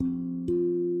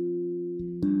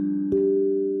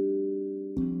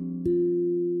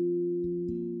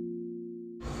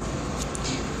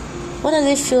What does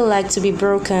it feel like to be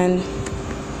broken?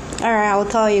 Alright, I'll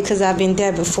tell you because I've been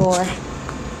there before.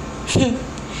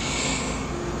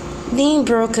 Being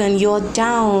broken, you're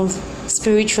down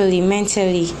spiritually,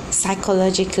 mentally,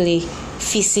 psychologically,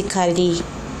 physically.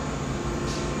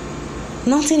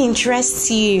 Nothing interests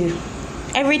you.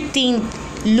 Everything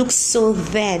looks so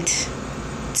dead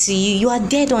to you. You are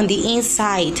dead on the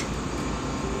inside.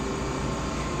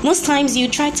 Most times you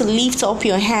try to lift up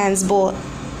your hands, but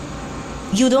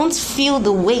you don't feel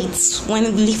the weight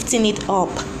when lifting it up.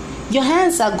 Your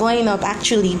hands are going up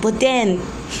actually, but then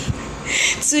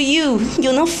to you,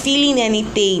 you're not feeling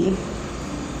anything.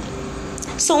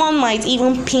 Someone might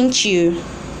even pinch you,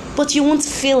 but you won't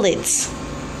feel it.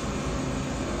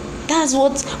 That's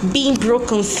what being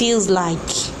broken feels like.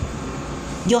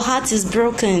 Your heart is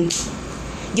broken.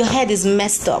 Your head is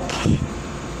messed up.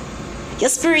 Your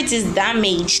spirit is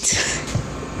damaged.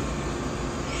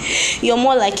 You're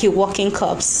more like a walking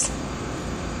corpse.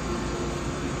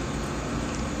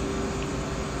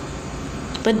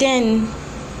 But then,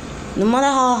 no matter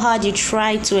how hard you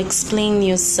try to explain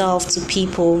yourself to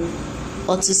people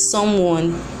or to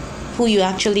someone who you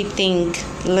actually think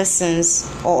listens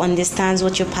or understands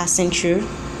what you're passing through,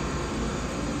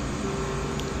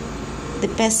 the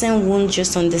person won't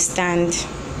just understand.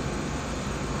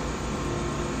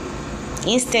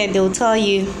 Instead, they'll tell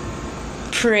you,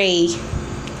 pray,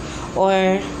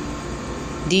 or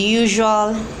the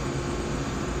usual,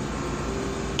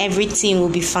 everything will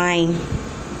be fine,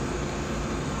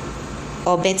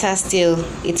 or better still,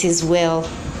 it is well.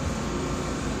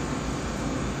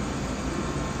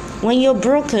 When you're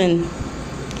broken,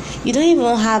 you don't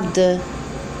even have the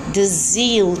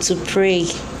zeal to pray.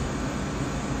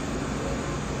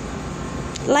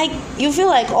 Like, you feel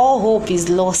like all hope is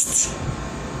lost.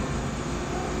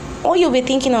 All you'll be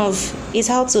thinking of is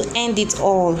how to end it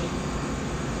all.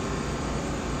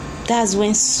 That's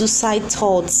when suicide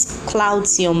thoughts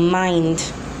clouds your mind.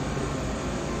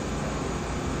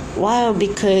 Why?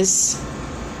 Because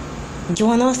you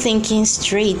are not thinking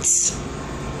straight.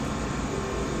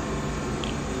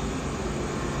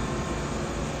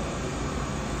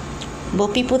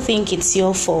 But people think it's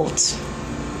your fault.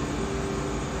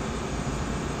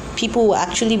 People will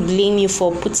actually blame you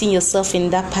for putting yourself in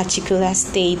that particular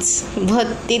state.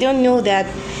 But they don't know that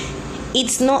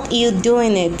it's not you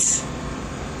doing it.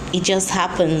 It just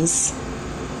happens.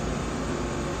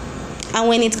 And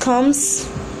when it comes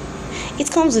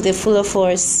with a fuller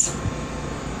force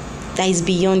that is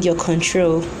beyond your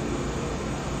control.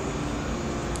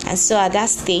 And so at that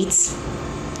state,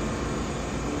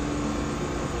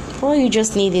 all you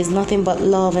just need is nothing but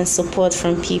love and support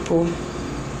from people.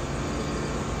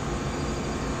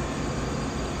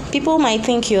 People might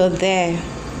think you're there,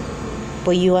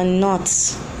 but you are not.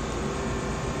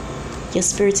 Your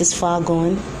spirit is far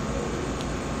gone.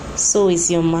 So is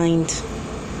your mind.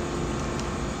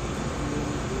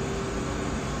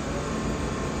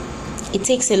 It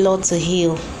takes a lot to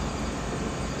heal.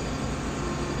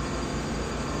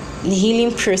 The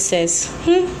healing process,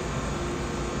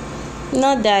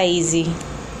 not that easy.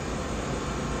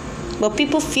 But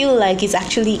people feel like it's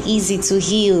actually easy to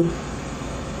heal.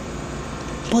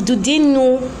 But do they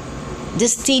know the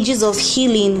stages of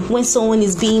healing when someone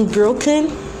is being broken?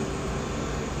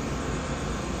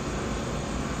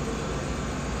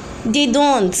 They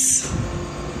don't.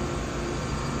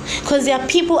 Because there are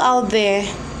people out there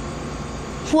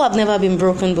who have never been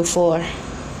broken before.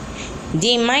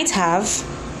 They might have,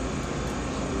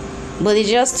 but they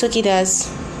just took it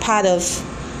as part of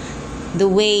the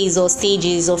ways or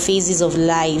stages or phases of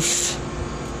life.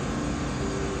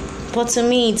 But to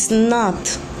me, it's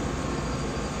not.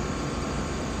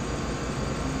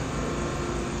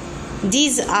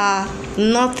 These are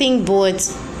nothing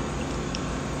but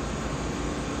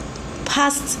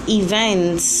past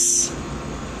events,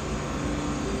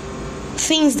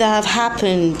 things that have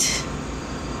happened,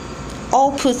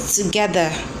 all put together,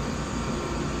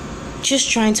 just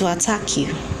trying to attack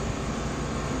you.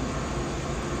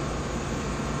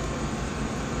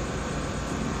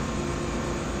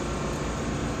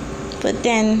 But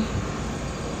then,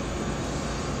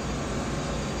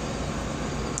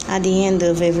 at the end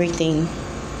of everything,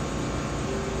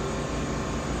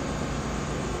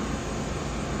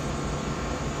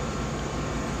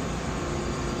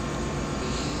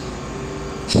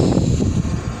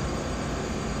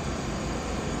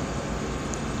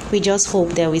 we just hope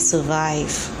that we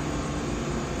survive,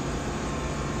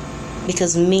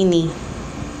 because many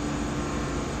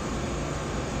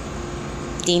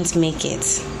didn't make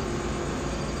it.